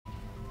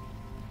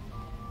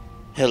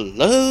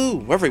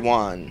Hello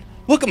everyone!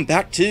 Welcome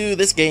back to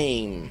this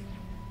game!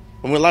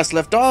 When we last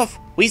left off,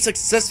 we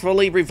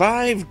successfully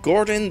revived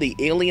Gordon the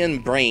alien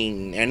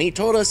brain, and he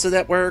told us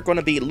that we're going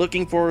to be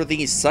looking for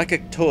these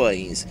psychic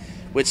toys,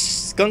 which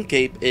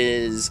Skunkape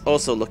is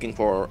also looking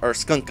for, or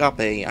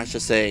Skunkape I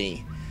should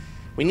say.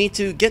 We need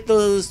to get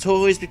those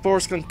toys before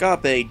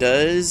Skunkape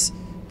does,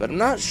 but I'm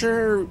not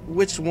sure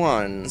which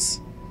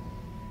ones.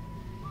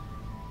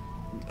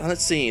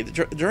 Let's see,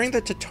 during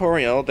the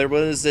tutorial there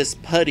was this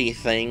putty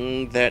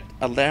thing that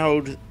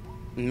allowed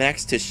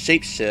Max to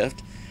shapeshift.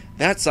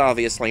 That's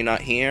obviously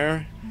not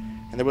here.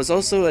 And there was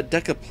also a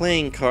deck of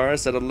playing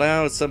cards that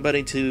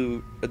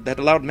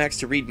allowed Max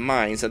to read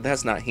minds, and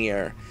that's not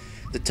here.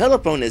 The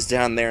telephone is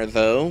down there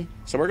though,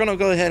 so we're gonna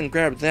go ahead and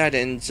grab that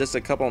in just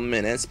a couple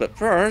minutes, but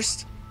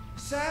first...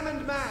 Sam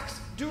and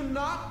Max, do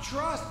not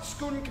trust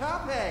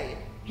Skunkape.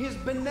 His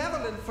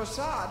benevolent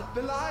facade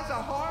belies a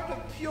heart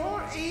of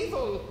pure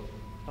evil.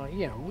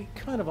 Yeah, we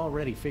kind of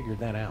already figured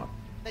that out.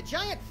 The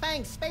giant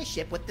fanged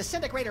spaceship with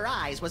disintegrator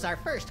eyes was our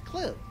first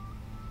clue.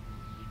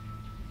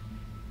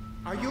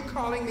 Are you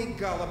calling me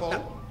gullible?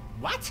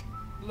 What?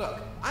 Look,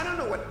 I don't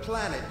know what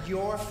planet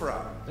you're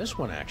from. This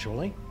one,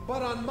 actually.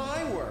 But on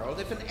my world,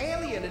 if an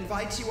alien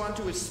invites you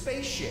onto his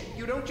spaceship,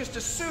 you don't just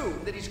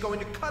assume that he's going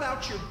to cut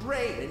out your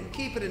brain and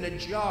keep it in a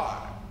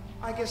jar.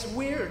 I guess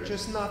we're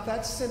just not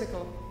that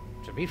cynical.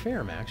 To be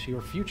fair, Max,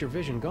 your future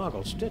vision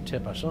goggles did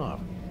tip us off.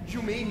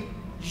 You mean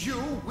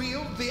you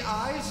wield the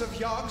eyes of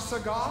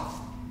Yog-Sothoth?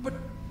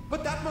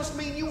 But that must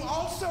mean you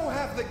also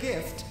have the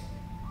gift.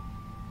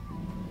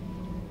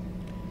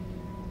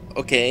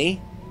 Okay,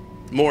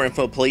 more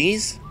info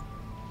please.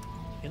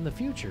 In the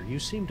future, you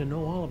seem to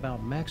know all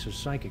about Max's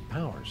psychic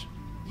powers.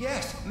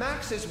 Yes,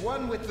 Max is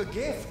one with the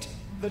gift.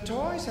 The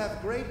toys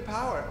have great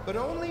power, but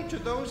only to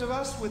those of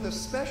us with a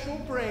special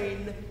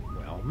brain.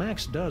 Well,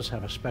 Max does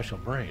have a special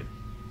brain.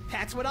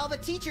 That's what all the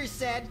teachers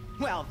said.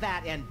 Well,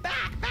 that and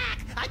back!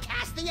 I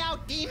cast thee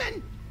out,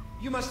 demon!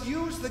 You must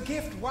use the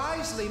gift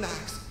wisely,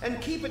 Max,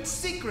 and keep it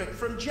secret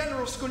from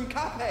General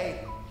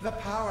Skunkape. The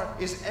power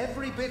is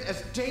every bit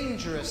as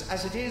dangerous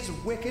as it is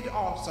wicked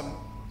awesome.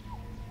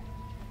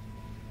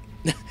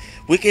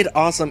 Wicked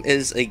awesome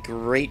is a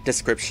great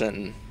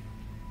description.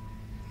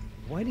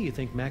 Why do you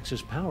think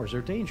Max's powers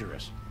are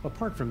dangerous?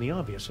 Apart from the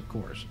obvious, of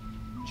course.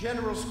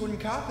 General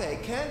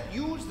Skunkape can't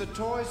use the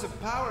toys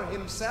of power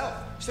himself,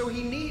 so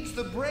he needs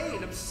the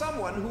brain of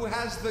someone who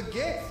has the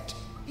gift.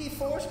 He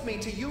forced me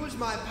to use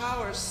my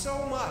powers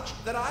so much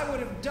that I would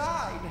have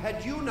died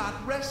had you not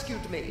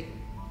rescued me.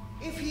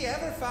 If he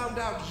ever found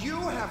out you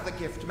have the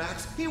gift,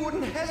 Max, he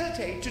wouldn't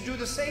hesitate to do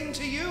the same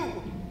to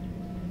you.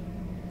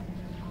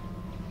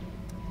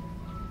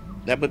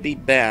 That would be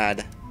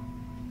bad.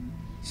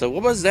 So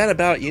what was that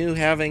about you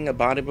having a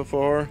body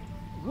before?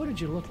 What did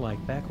you look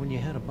like back when you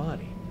had a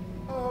body?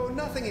 Oh,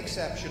 nothing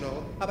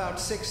exceptional. About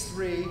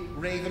 6'3",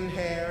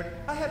 raven-haired.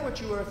 I had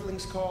what you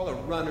Earthlings call a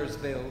runner's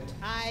build.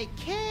 I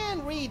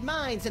can read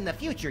minds in the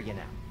future, you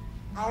know.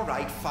 All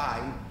right,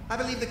 fine. I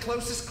believe the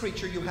closest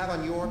creature you have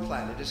on your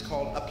planet is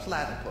called a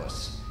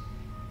platypus.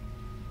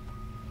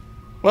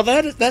 Well,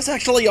 that's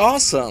actually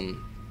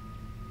awesome.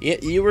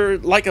 You were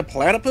like a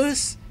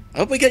platypus? I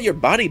hope we get your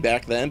body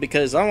back then,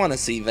 because I want to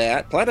see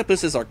that.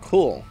 Platypuses are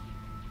cool.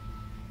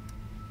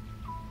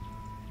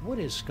 What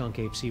is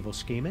Skunkape's evil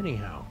scheme,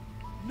 anyhow?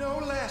 No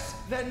less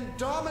than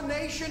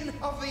domination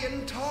of the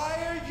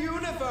entire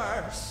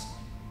universe!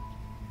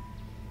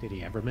 Did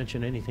he ever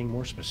mention anything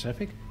more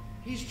specific?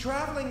 He's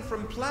traveling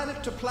from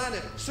planet to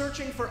planet,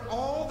 searching for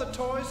all the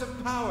toys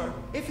of power.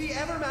 If he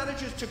ever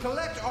manages to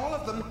collect all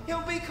of them,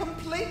 he'll be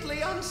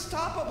completely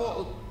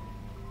unstoppable!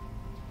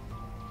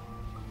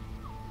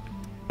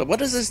 But what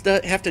does this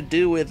have to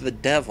do with the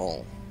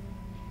devil?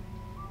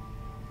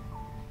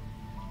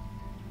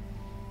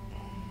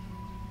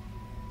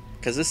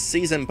 Because this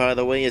season, by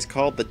the way, is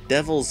called The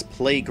Devil's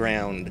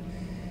Playground,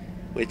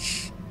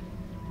 which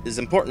is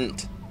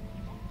important.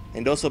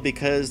 And also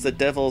because the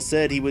devil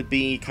said he would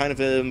be kind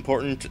of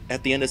important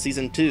at the end of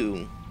Season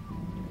 2.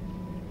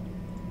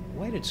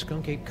 Why did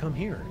Skunkape come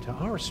here, to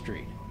our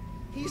street?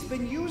 He's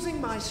been using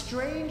my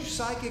strange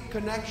psychic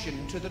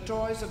connection to the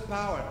toys of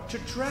power to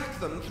track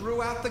them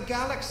throughout the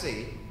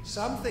galaxy.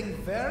 Something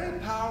very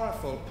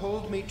powerful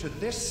pulled me to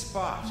this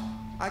spot.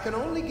 I can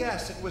only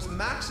guess it was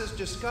Max's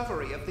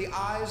discovery of the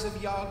eyes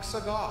of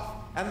Yog-Sothoth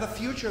and the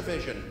future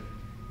vision.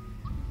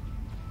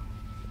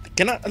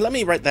 Let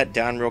me write that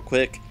down real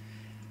quick.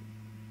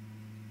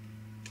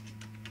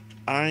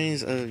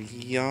 Eyes of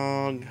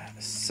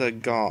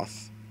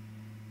Yog-Sothoth.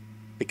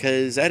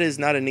 Because that is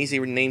not an easy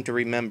name to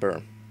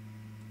remember.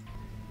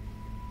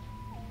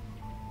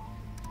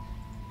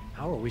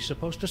 How are we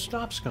supposed to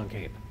stop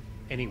Skunkape?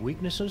 Any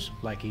weaknesses,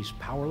 like he's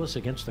powerless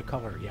against the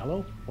color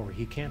yellow, or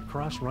he can't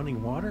cross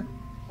running water?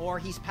 Or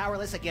he's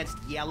powerless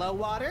against yellow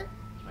water?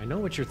 I know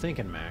what you're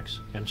thinking, Max,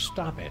 and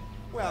stop it.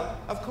 Well,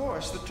 of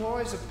course, the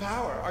toys of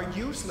power are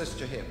useless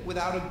to him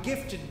without a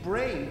gifted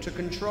brain to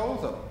control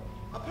them.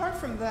 Apart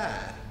from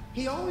that,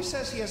 he always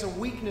says he has a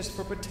weakness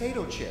for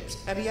potato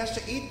chips, and he has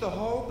to eat the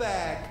whole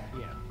bag.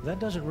 Yeah, That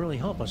doesn't really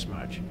help us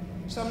much.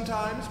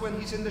 Sometimes when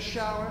he's in the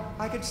shower,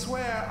 I could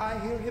swear I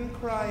hear him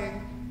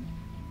crying.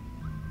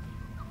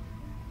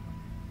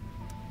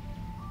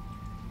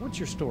 What's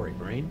your story,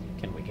 Brain?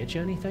 Can we get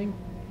you anything?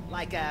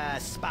 Like a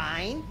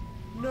spine?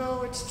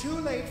 No, it's too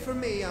late for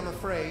me, I'm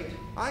afraid.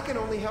 I can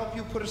only help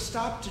you put a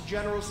stop to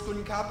General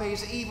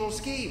Skunkape's evil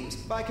schemes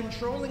by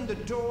controlling the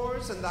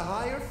doors and the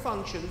higher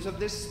functions of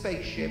this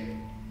spaceship.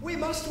 We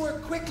must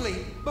work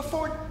quickly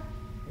before...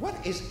 What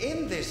is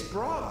in this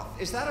broth?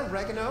 Is that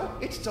oregano?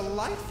 It's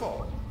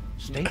delightful.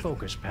 Stay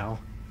focused, pal.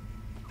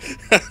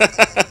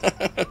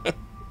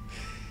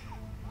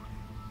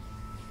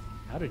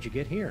 How did you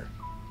get here?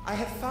 I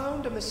had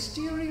found a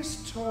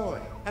mysterious toy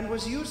and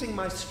was using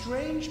my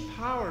strange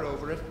power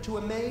over it to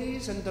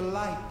amaze and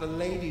delight the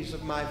ladies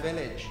of my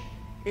village.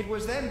 It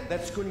was then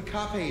that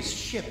Skunkape's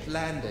ship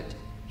landed.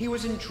 He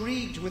was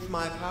intrigued with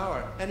my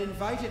power and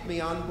invited me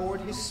on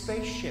board his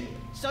spaceship.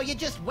 So you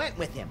just went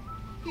with him?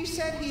 He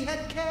said he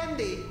had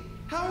candy.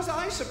 How was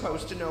I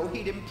supposed to know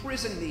he'd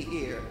imprison me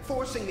here,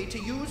 forcing me to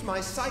use my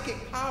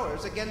psychic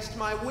powers against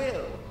my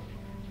will?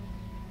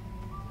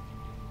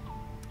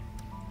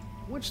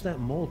 What's that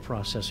mold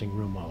processing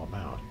room all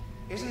about?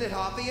 Isn't it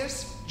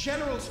obvious?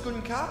 General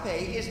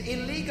Skunkape is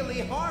illegally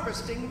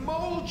harvesting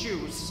mole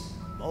juice.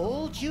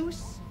 Mole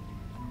juice?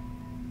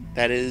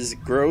 That is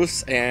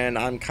gross, and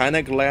I'm kind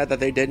of glad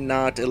that they did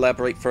not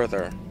elaborate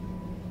further.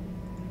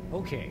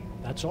 Okay,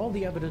 that's all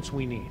the evidence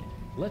we need.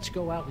 Let's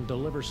go out and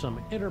deliver some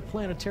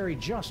interplanetary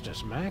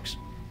justice, Max.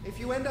 If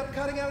you end up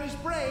cutting out his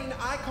brain,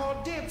 I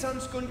call dibs on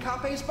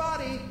Skunkape's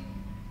body.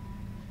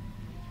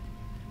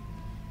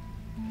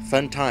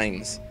 Fun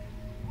times.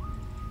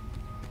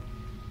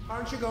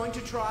 Aren't you going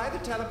to try the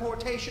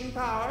teleportation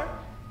power?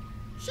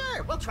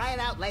 Sure, we'll try it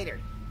out later.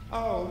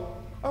 Oh,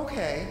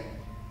 okay.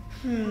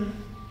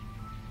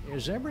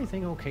 Is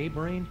everything okay,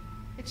 Brain?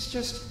 It's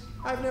just,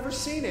 I've never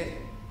seen it.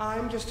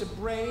 I'm just a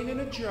brain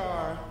in a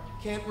jar.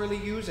 Can't really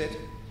use it.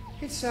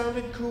 It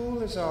sounded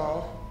cool is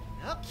all.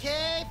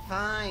 Okay,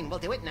 fine. We'll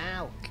do it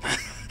now.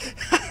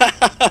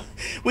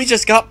 We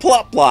just got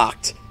plot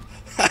blocked.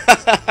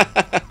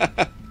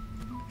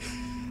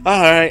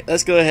 Alright,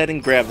 let's go ahead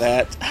and grab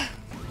that.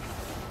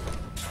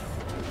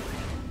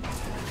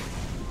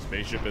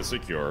 Spaceship is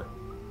secure.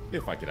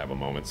 If I could have a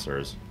moment,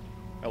 sirs.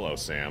 Hello,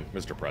 Sam,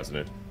 Mr.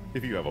 President.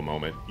 If you have a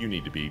moment, you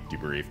need to be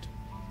debriefed.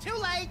 Too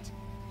late!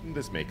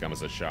 This may come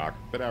as a shock,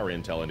 but our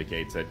intel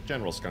indicates that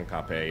General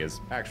Skunkape is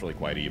actually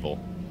quite evil.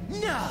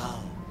 No!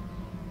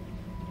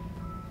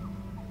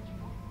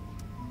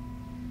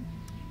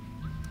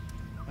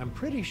 I'm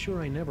pretty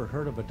sure I never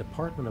heard of a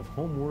Department of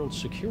Homeworld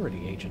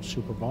Security agent,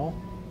 Superball.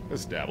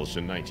 Established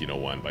in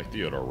 1901 by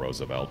Theodore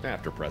Roosevelt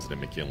after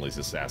President McKinley's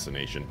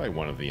assassination by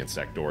one of the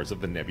insectors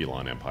of the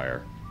Nebulon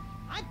Empire.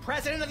 I'm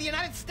President of the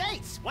United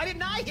States! Why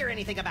didn't I hear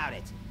anything about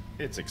it?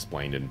 It's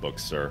explained in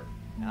books, sir.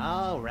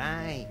 Oh,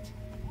 right.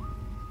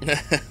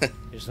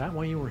 Is that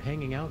why you were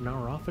hanging out in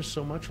our office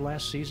so much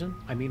last season?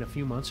 I mean, a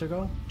few months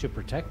ago? To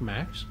protect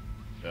Max?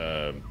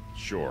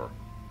 Sure.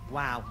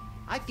 Wow.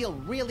 I feel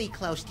really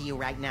close to you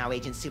right now,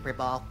 Agent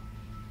Superball.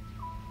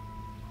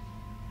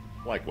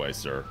 Likewise,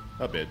 sir.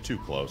 A bit too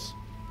close.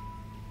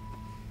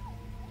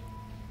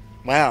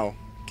 Wow,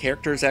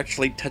 characters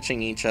actually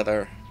touching each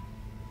other.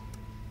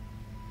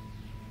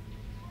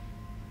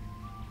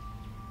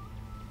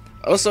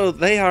 Also,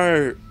 they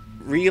are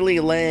really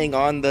laying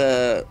on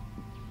the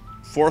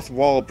fourth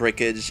wall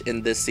breakage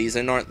in this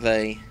season, aren't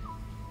they?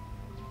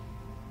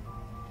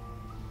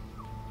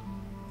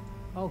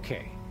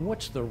 Okay,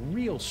 what's the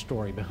real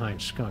story behind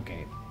Skunk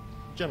Ape?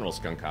 General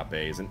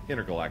Skunkape is an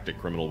intergalactic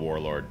criminal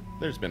warlord.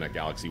 There's been a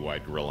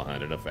galaxy-wide guerrilla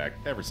hunt in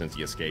effect ever since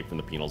he escaped from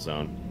the Penal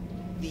Zone.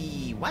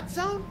 The what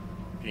zone?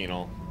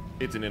 Penal.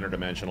 It's an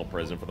interdimensional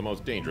prison for the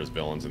most dangerous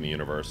villains in the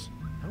universe.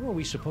 How are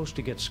we supposed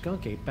to get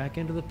Skunk Ape back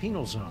into the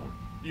Penal Zone?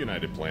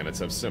 United Planets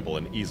have simple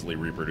and easily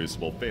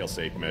reproducible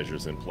fail-safe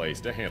measures in place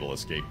to handle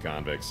escaped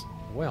convicts.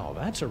 Well,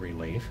 that's a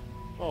relief.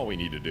 All we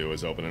need to do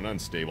is open an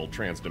unstable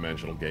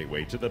trans-dimensional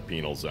gateway to the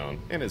Penal Zone,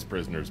 and his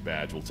prisoner's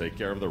badge will take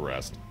care of the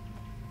rest.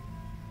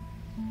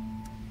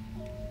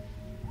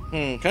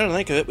 Kind of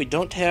think of it, we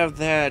don't have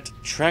that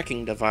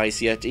tracking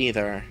device yet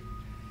either.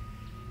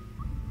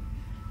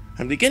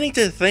 I'm beginning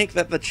to think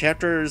that the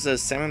chapters of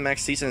Sam &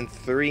 Max Season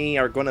 3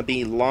 are going to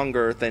be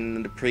longer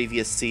than the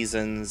previous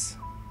seasons.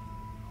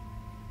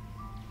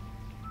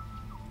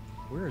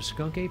 Where is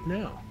Skunk Ape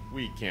now?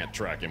 We can't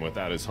track him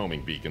without his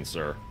homing beacon,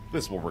 sir.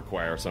 This will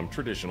require some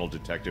traditional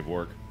detective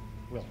work.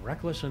 Will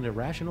reckless and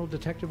irrational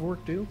detective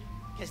work do?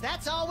 'Cause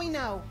that's all we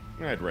know.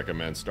 I'd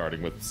recommend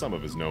starting with some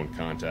of his known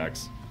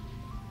contacts.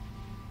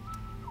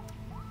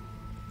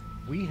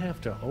 We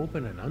have to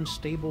open an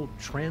unstable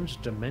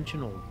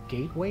trans-dimensional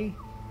gateway?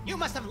 You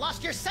must have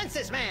lost your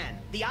senses, man!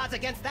 The odds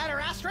against that are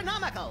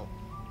astronomical!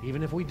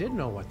 Even if we did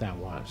know what that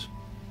was.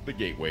 The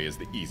gateway is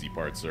the easy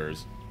part,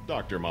 sirs.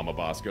 Dr. Mama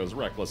Bosco's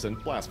reckless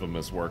and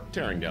blasphemous work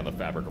tearing down the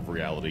fabric of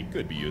reality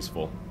could be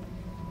useful.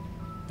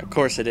 Of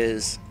course it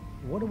is.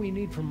 What do we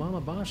need from Mama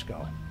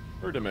Bosco?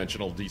 Her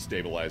dimensional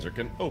destabilizer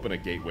can open a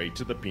gateway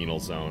to the Penal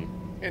Zone.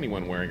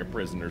 Anyone wearing a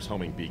prisoner's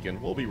homing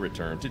beacon will be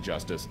returned to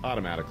justice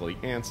automatically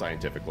and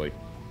scientifically.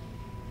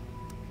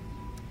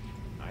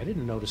 I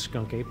didn't notice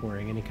Skunk Ape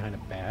wearing any kind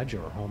of badge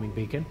or homing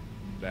beacon.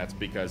 That's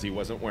because he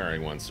wasn't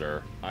wearing one,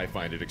 sir. I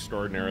find it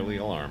extraordinarily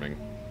alarming.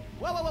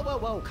 Whoa, whoa, whoa, whoa,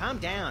 whoa, calm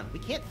down. We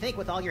can't think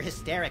with all your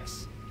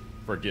hysterics.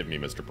 Forgive me,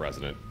 Mr.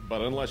 President,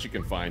 but unless you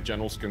can find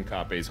General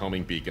Skunkape's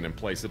homing beacon and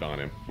place it on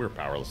him, we're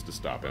powerless to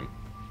stop him.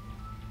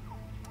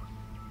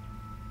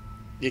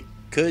 You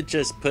could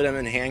just put him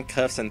in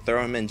handcuffs and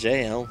throw him in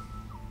jail.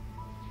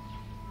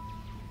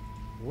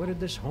 What did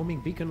this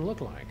homing beacon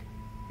look like?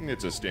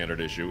 It's a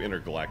standard issue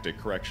intergalactic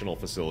correctional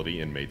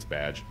facility inmate's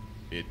badge.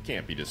 It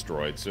can't be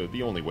destroyed, so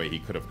the only way he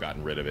could have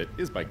gotten rid of it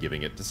is by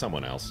giving it to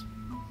someone else.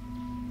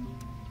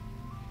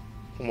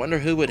 I wonder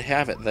who would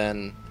have it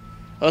then.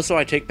 Also,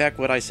 I take back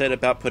what I said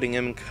about putting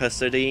him in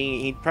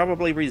custody. He'd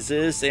probably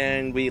resist,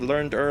 and we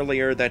learned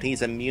earlier that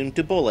he's immune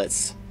to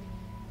bullets.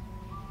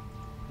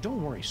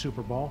 Don't worry,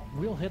 Superball.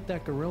 We'll hit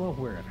that gorilla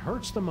where it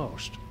hurts the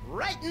most.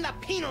 Right in the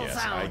penal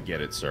Yes, zone. I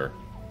get it, sir.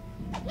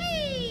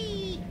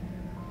 Whee!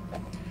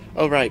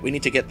 Oh right, we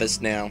need to get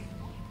this now.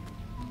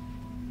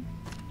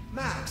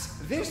 Max,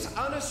 this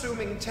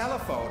unassuming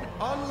telephone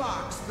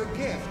unlocks the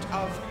gift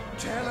of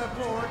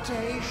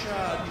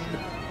teleportation.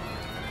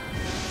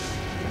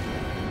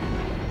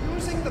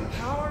 Using the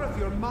power of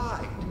your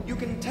mind, you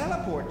can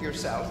teleport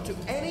yourself to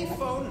any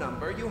phone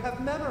number you have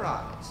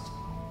memorized.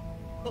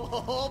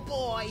 Oh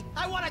boy,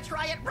 I want to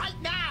try it right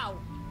now.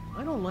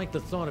 I don't like the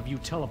thought of you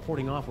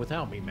teleporting off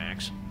without me,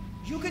 Max.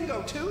 You can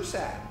go too,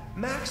 Sam.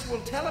 Max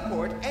will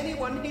teleport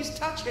anyone he's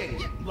touching.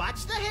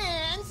 Watch the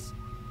hands.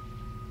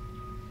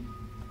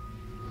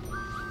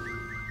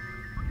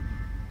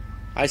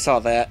 I saw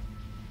that.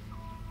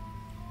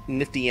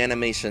 Nifty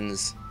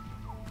animations.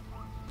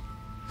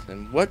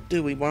 And what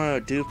do we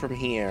want to do from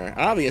here?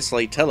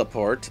 Obviously,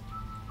 teleport.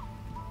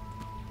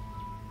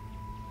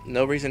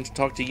 No reason to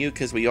talk to you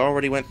because we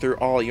already went through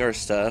all your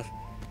stuff.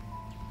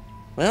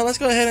 Well, let's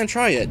go ahead and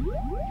try it.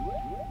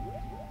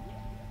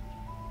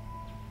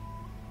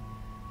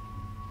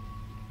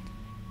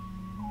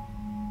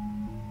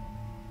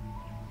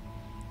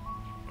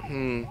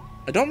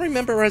 I don't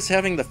remember us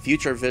having the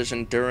future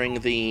vision during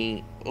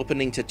the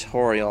opening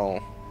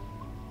tutorial.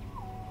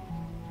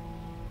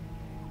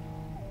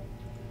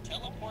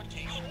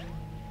 Teleportation.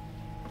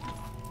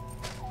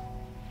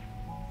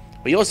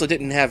 We also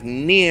didn't have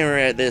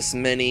near this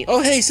many...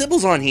 Oh, hey,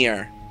 Sybil's on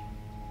here!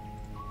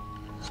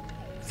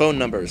 Phone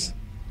numbers.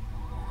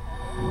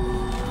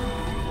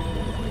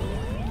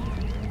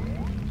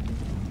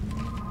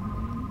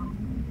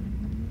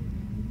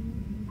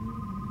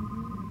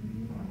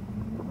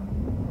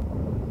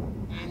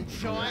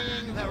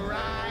 Enjoying the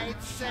ride,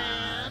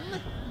 Sam?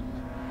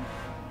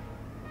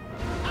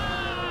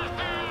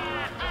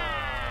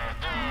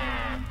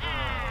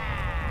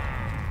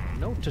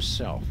 Note to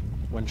self.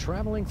 When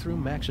traveling through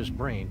Max's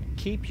brain,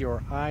 keep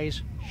your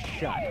eyes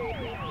shut.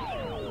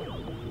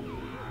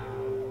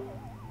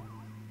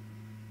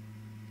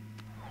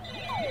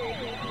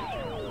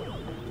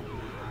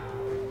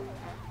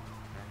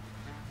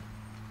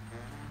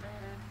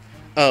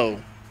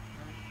 Oh.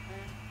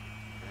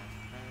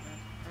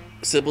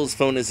 Sybil's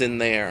phone is in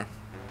there.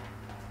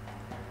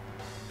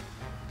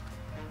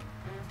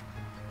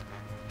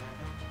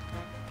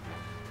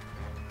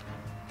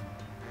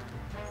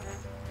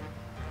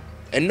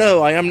 And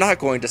no, I am not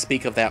going to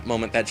speak of that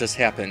moment that just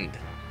happened.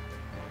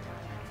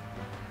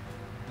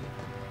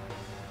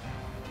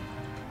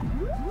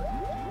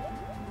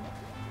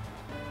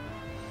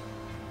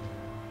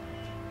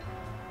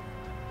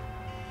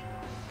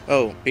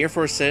 Oh,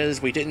 Beerforce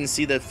says we didn't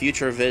see the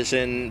future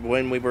vision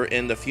when we were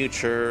in the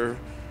future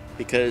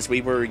because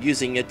we were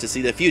using it to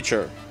see the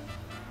future.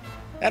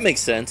 That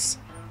makes sense.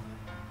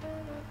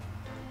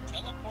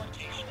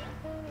 Teleportation.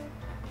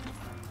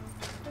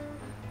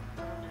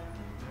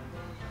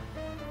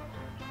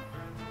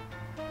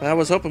 I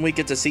was hoping we'd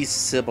get to see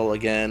Sybil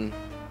again.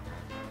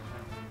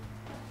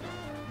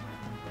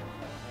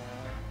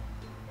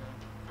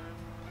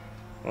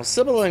 Well,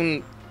 Sybil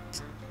and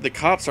the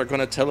cops are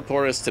going to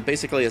teleport us to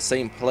basically the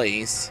same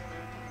place.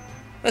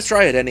 Let's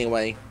try it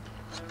anyway.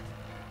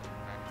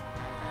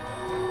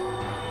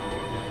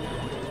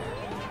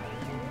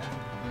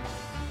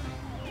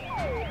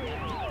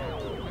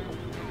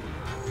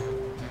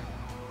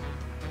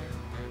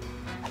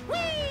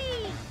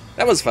 Whee!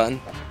 That was fun.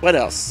 What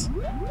else?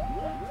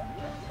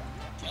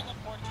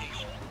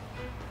 Teleportation.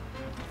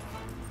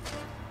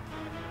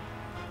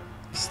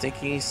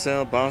 Sticky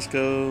Cell,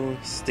 Bosco,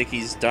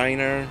 Sticky's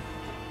Diner.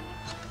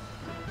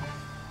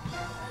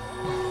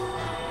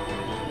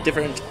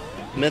 Different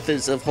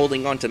methods of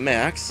holding on to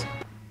Max.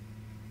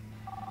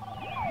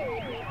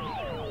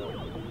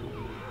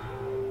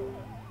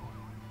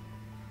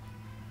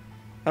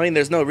 I mean,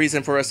 there's no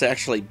reason for us to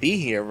actually be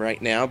here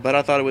right now, but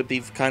I thought it would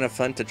be kind of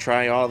fun to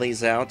try all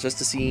these out just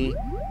to see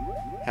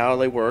how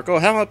they work. Oh,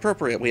 how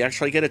appropriate. We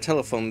actually get a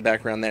telephone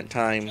background that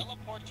time.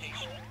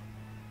 Teleportation.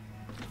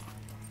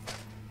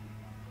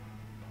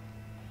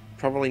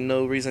 Probably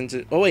no reason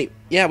to... Oh, wait.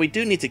 Yeah, we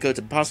do need to go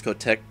to Bosco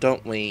Tech,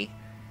 don't we?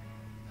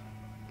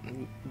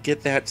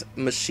 get that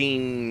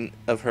machine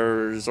of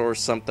hers or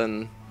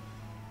something.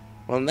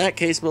 Well, in that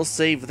case, we'll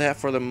save that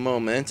for the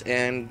moment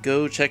and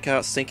go check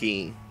out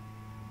Stinky.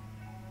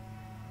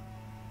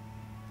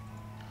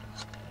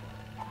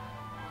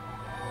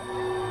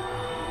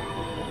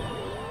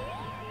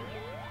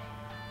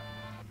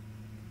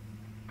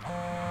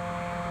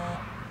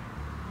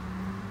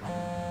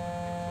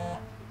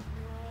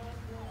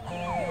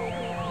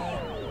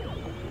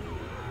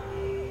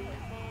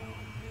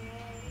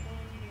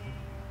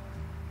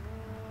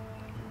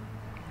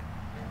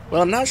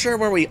 Well, I'm not sure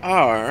where we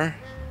are.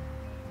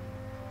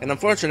 And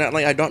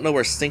unfortunately, I don't know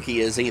where Stinky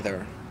is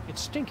either.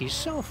 It's Stinky's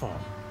cell phone,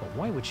 but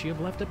why would she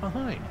have left it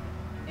behind?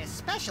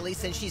 Especially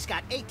since she's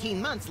got 18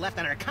 months left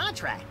on her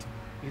contract.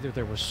 Either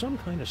there was some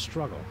kind of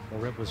struggle,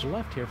 or it was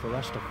left here for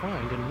us to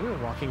find and we're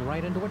walking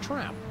right into a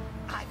trap.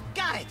 I've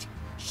got it!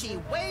 She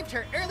waived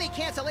her early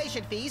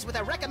cancellation fees with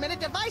a recommended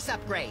device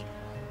upgrade.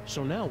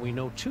 So now we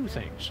know two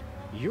things.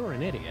 You're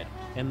an idiot,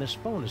 and this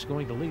phone is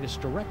going to lead us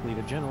directly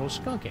to General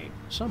Skunk Ape,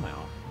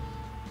 somehow.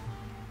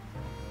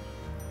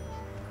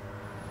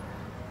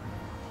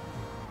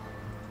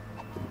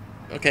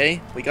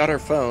 Okay, we got our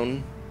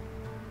phone.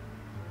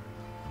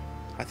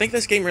 I think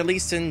this game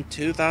released in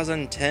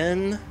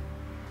 2010?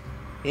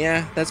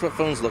 Yeah, that's what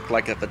phones looked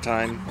like at the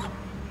time.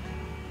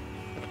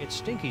 It's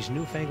Stinky's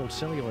newfangled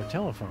cellular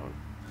telephone.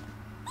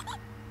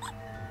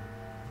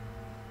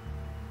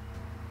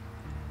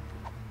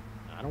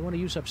 I don't want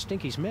to use up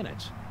Stinky's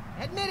minutes.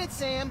 Admit it,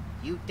 Sam.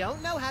 You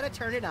don't know how to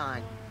turn it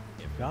on.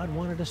 If God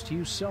wanted us to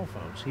use cell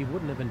phones, he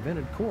wouldn't have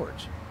invented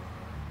cords.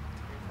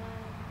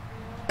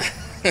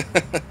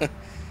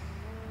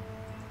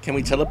 Can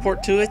we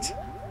teleport to it?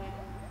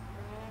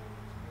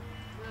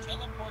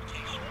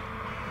 Teleportation.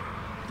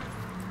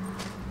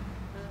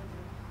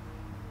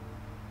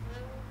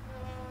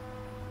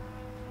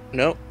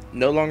 Nope,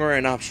 no longer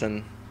an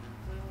option.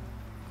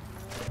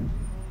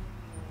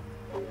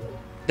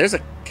 There's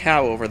a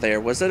cow over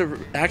there. Was it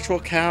an actual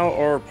cow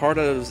or part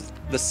of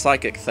the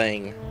psychic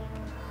thing?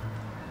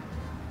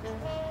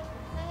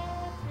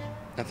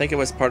 I think it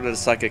was part of the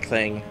psychic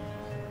thing.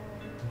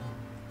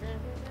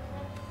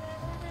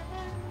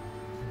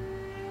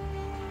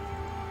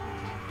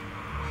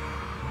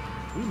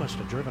 We must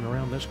have driven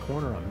around this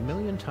corner a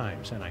million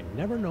times, and I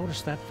never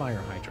noticed that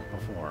fire hydrant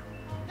before.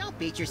 Don't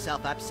beat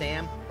yourself up,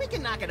 Sam. We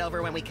can knock it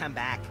over when we come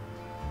back.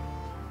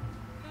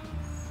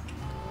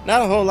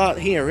 Not a whole lot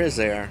here, is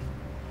there?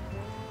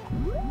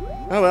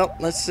 Oh well,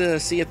 let's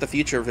see if the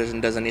future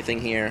vision does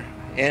anything here.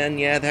 And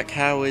yeah, that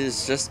cow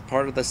is just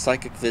part of the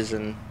psychic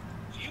vision.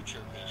 Future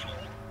vision.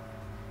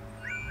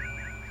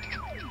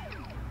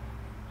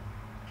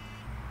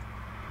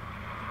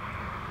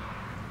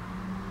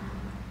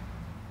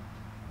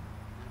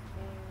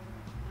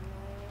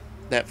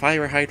 That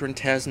fire hydrant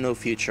has no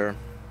future.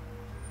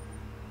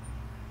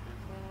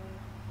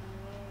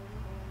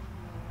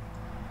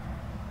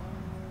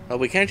 Well,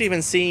 we can't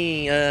even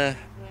see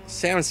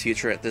Sam's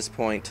future at this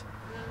point.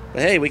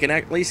 But hey, we can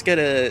at least get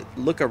a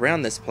look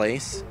around this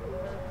place.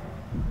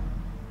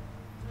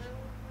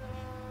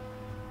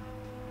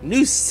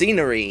 New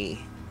scenery!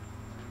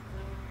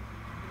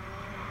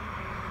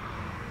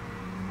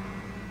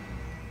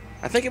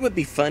 I think it would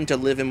be fun to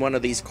live in one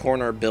of these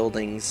corner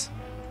buildings.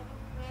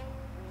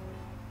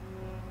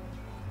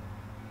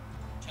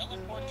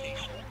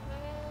 Teleportation.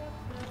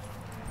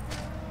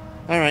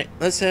 Alright,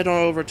 let's head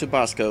on over to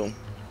Bosco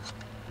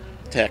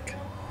Tech.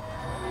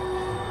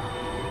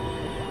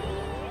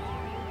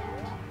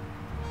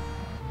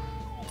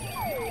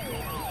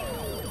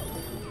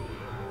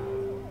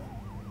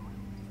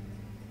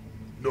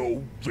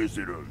 No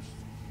visitors.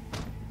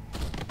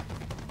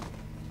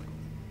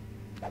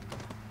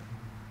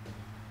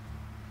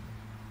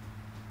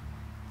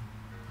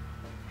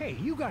 Hey,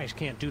 you guys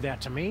can't do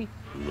that to me.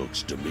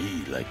 Looks to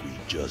me like we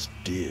just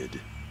did.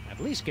 At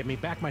least give me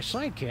back my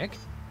sidekick.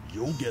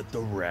 You'll get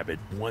the rabbit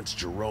once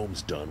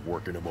Jerome's done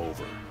working him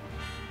over.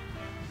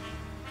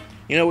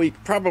 You know, we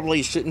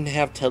probably shouldn't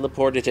have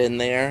teleported in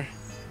there.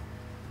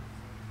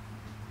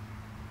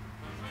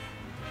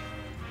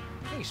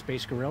 Hey,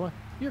 Space Gorilla,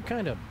 you're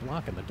kind of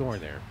blocking the door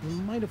there.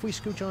 Mind if we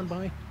scooch on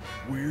by?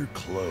 We're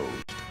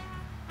closed.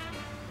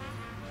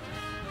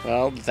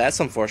 Well, that's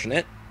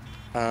unfortunate.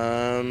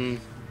 The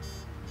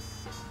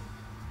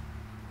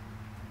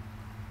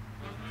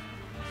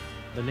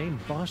name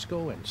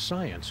Bosco and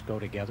science go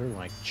together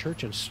like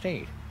church and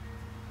state.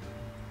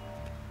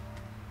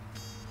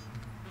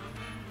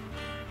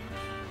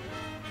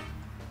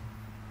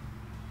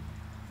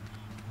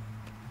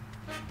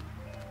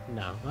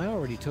 No, I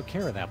already took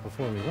care of that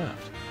before we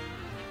left.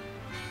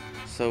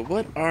 So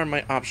what are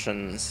my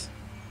options?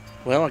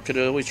 Well, I could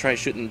always try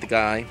shooting the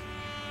guy.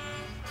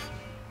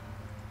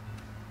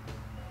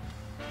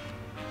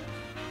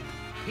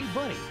 Hey,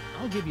 buddy,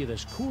 I'll give you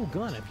this cool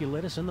gun if you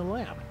let us in the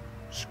lab.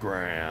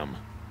 Scram.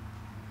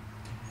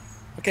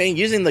 Okay,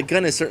 using the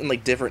gun is certainly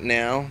different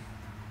now.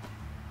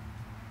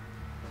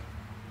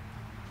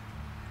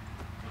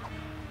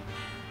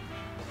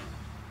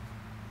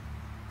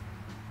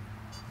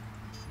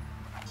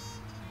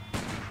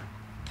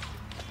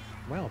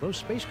 Wow, those those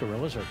space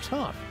gorillas are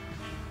tough.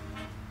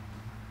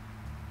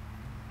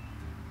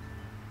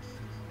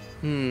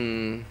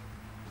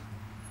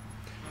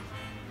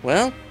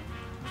 Well.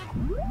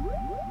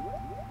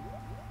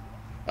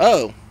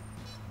 Oh.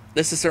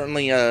 This is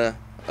certainly a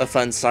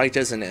fun sight,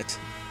 isn't it?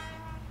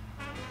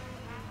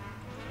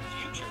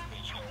 Future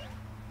vision.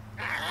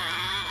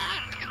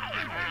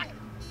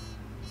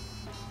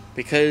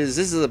 Because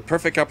this is a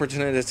perfect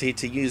opportunity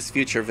to use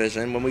future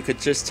vision when we could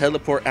just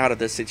teleport out of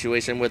this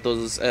situation with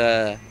those,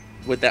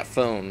 with that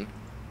phone.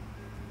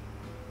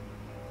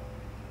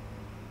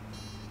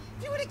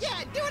 Do it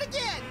again! Do it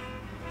again!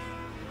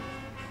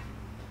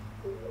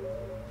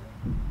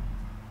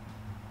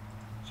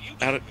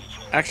 Future vision.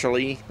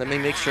 Actually, let me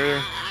make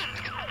sure.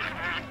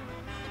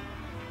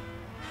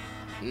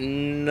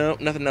 Nope,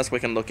 nothing else we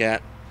can look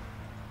at.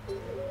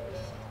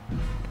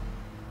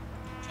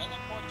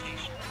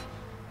 Teleportation.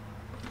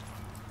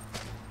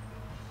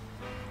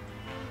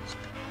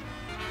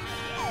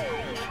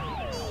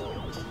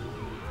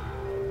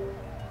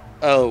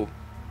 Oh,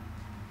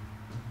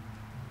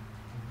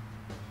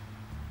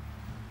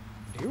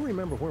 Do you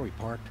remember where we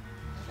parked?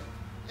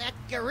 That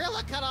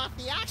gorilla cut off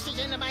the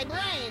oxygen to my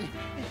brain.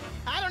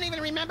 I don't even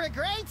remember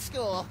grade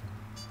school.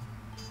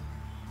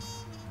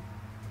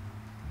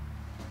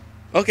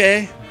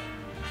 okay.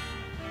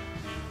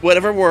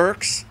 Whatever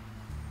works.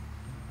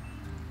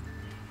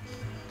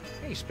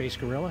 Hey, Space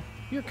Gorilla,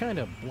 you're kind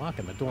of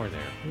blocking the door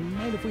there.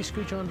 Mind if we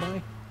scooch on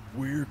by?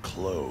 We're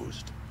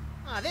closed.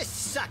 Aw, this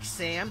sucks,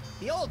 Sam.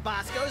 The old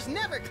Bosco's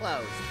never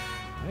closed.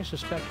 I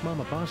suspect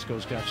Mama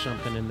Bosco's got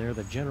something in there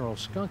that General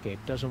Skunkape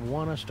doesn't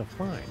want us to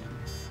find.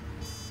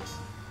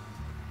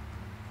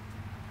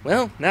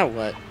 Well, now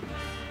what?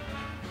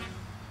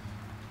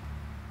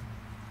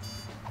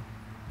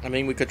 I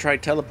mean, we could try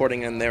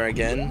teleporting in there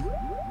again.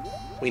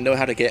 We know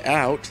how to get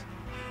out.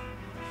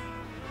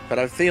 But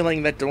I'm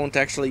feeling that won't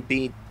actually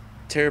be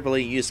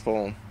terribly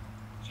useful.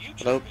 Future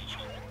Hello?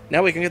 vision.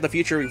 Now we can get the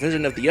future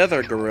vision of the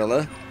other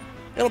gorilla.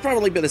 It'll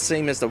probably be the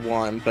same as the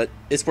one, but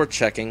it's worth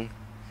checking.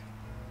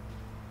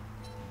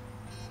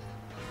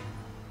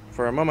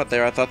 For a moment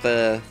there, I thought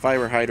the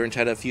fire hydrant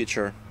had a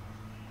future.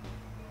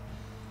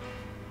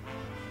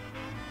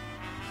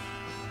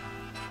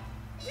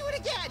 Do it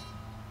again!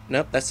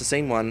 Nope, that's the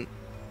same one.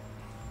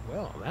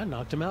 Well, that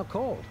knocked him out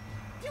cold.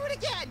 Do it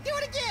again! Do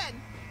it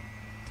again!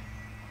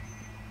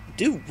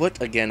 Do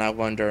what again, I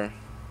wonder?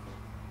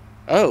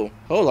 Oh,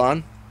 hold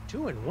on.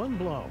 2 in 1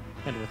 blow,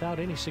 and without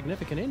any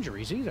significant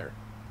injuries either.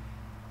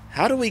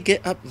 How do we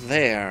get up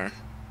there?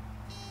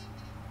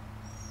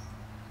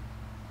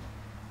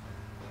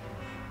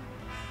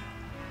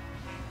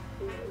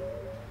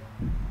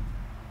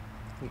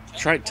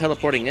 Try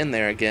teleporting in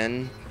there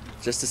again,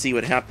 just to see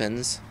what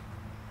happens.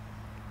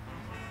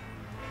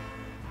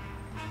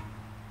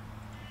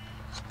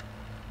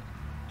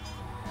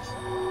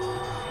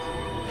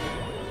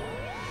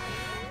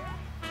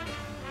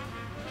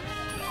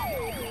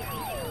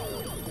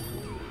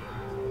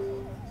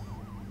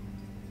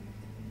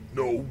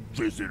 No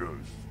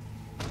visitors.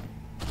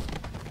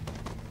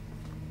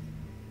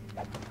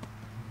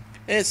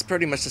 It's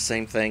pretty much the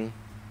same thing.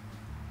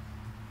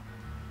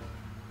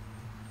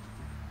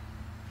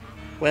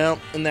 Well,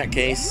 in that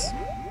case,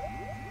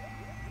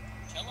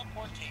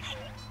 Teleportation.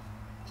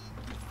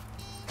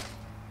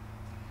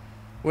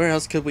 where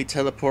else could we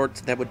teleport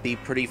that would be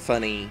pretty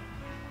funny?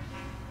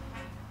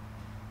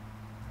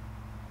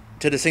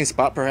 To the same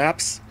spot,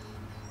 perhaps?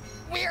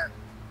 We're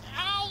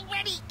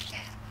already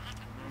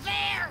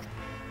there!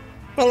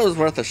 Well, it was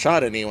worth a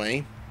shot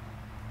anyway.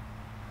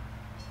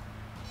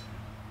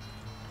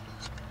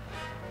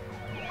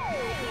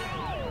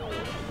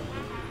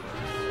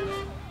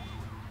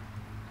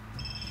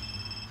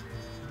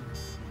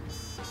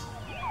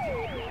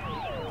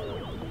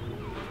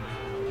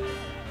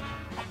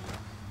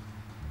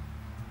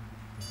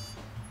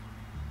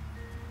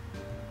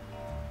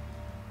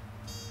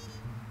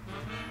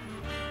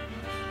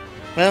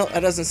 Well, that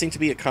doesn't seem to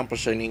be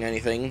accomplishing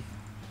anything.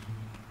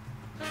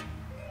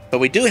 But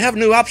we do have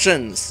new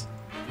options!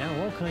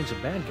 Now all kinds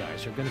of bad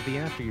guys are going to be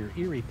after your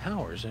eerie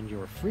powers and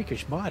your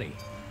freakish body.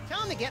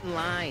 Tell him to get in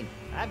line.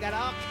 I've got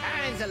all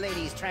kinds of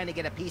ladies trying to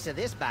get a piece of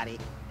this body.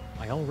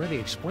 I already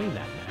explained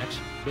that, Max.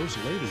 Those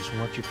ladies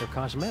want you for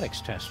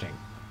cosmetics testing.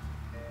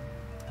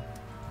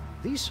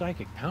 These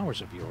psychic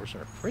powers of yours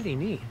are pretty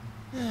neat.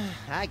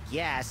 I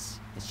guess.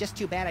 It's just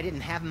too bad I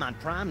didn't have them on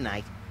prom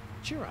night.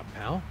 Cheer up,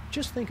 pal.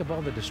 Just think of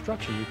all the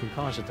destruction you can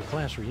cause at the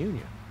class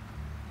reunion.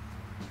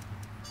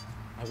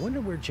 I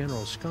wonder where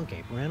General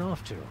Skunkape ran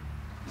off to.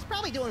 He's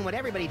probably doing what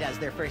everybody does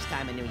their first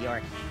time in New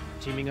York.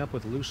 Teaming up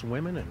with loose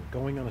women and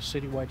going on a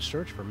citywide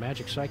search for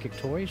magic psychic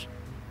toys?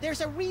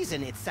 There's a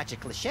reason it's such a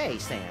cliche,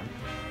 Sam.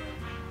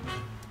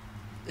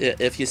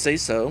 If you say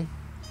so.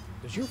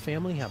 Does your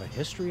family have a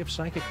history of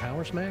psychic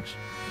powers, Max?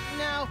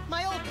 No,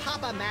 my old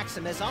Papa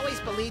Maximus always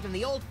believed in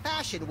the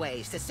old-fashioned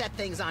ways to set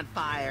things on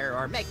fire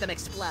or make them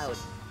explode.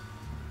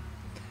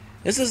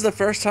 This is the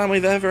first time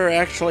we've ever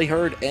actually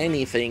heard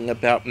anything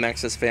about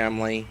Max's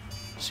family.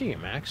 See you,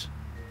 Max.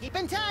 Keep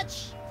in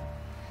touch!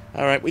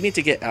 Alright, we need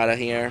to get out of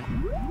here.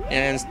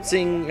 And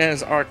seeing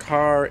as our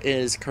car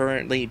is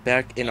currently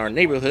back in our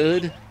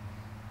neighborhood,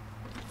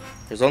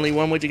 there's only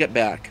one way to get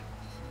back.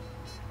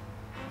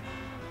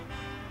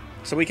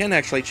 So we can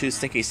actually choose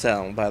Stinky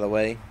Cell, by the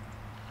way.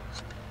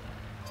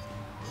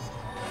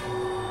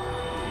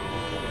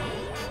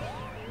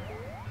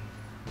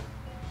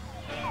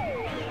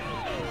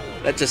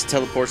 That just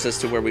teleports us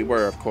to where we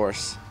were, of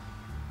course.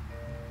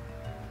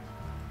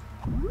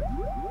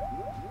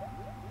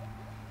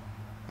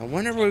 I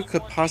wonder where we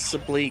could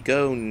possibly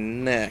go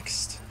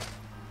next.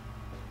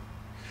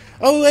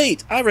 Oh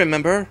wait, I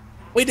remember.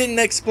 We didn't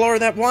explore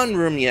that one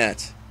room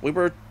yet. We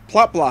were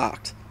plot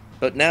blocked.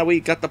 But now we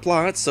got the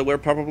plot, so we're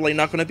probably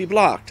not going to be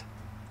blocked.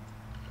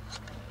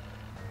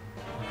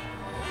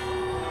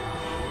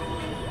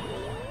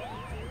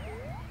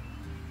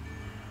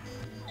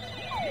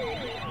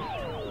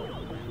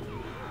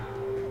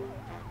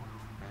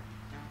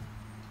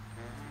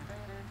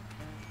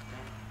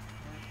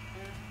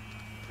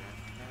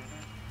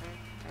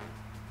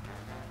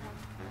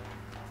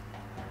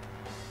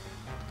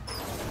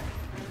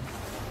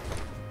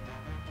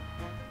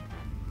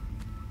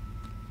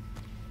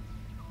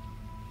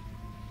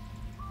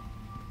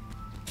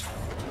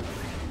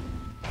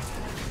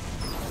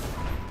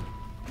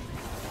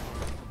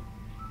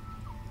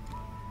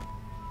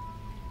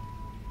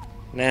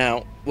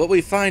 Now, what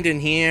we find in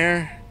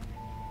here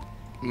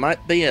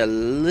might be a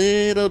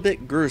little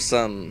bit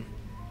gruesome.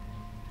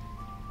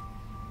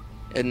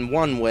 In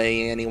one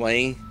way,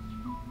 anyway.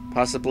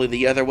 Possibly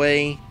the other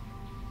way.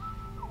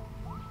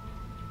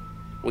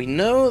 We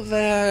know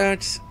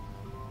that...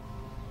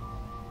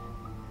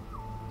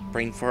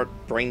 Brain fart,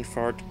 brain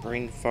fart,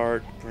 brain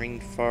fart, brain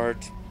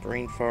fart,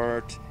 brain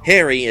fart.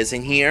 Harry is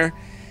in here.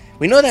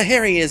 We know that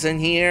Harry is in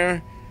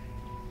here.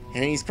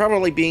 And he's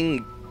probably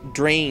being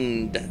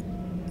drained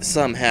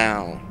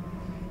somehow.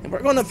 And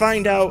we're going to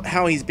find out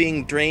how he's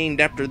being drained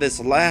after this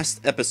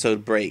last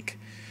episode break.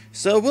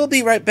 So we'll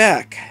be right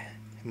back.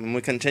 When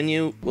we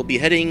continue, we'll be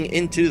heading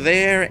into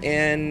there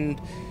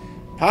and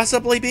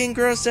possibly being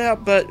grossed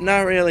out, but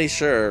not really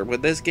sure.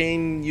 With this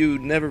game, you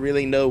never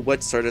really know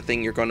what sort of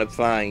thing you're going to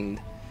find.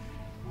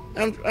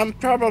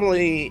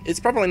 It's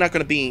probably not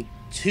going to be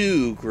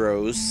too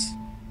gross.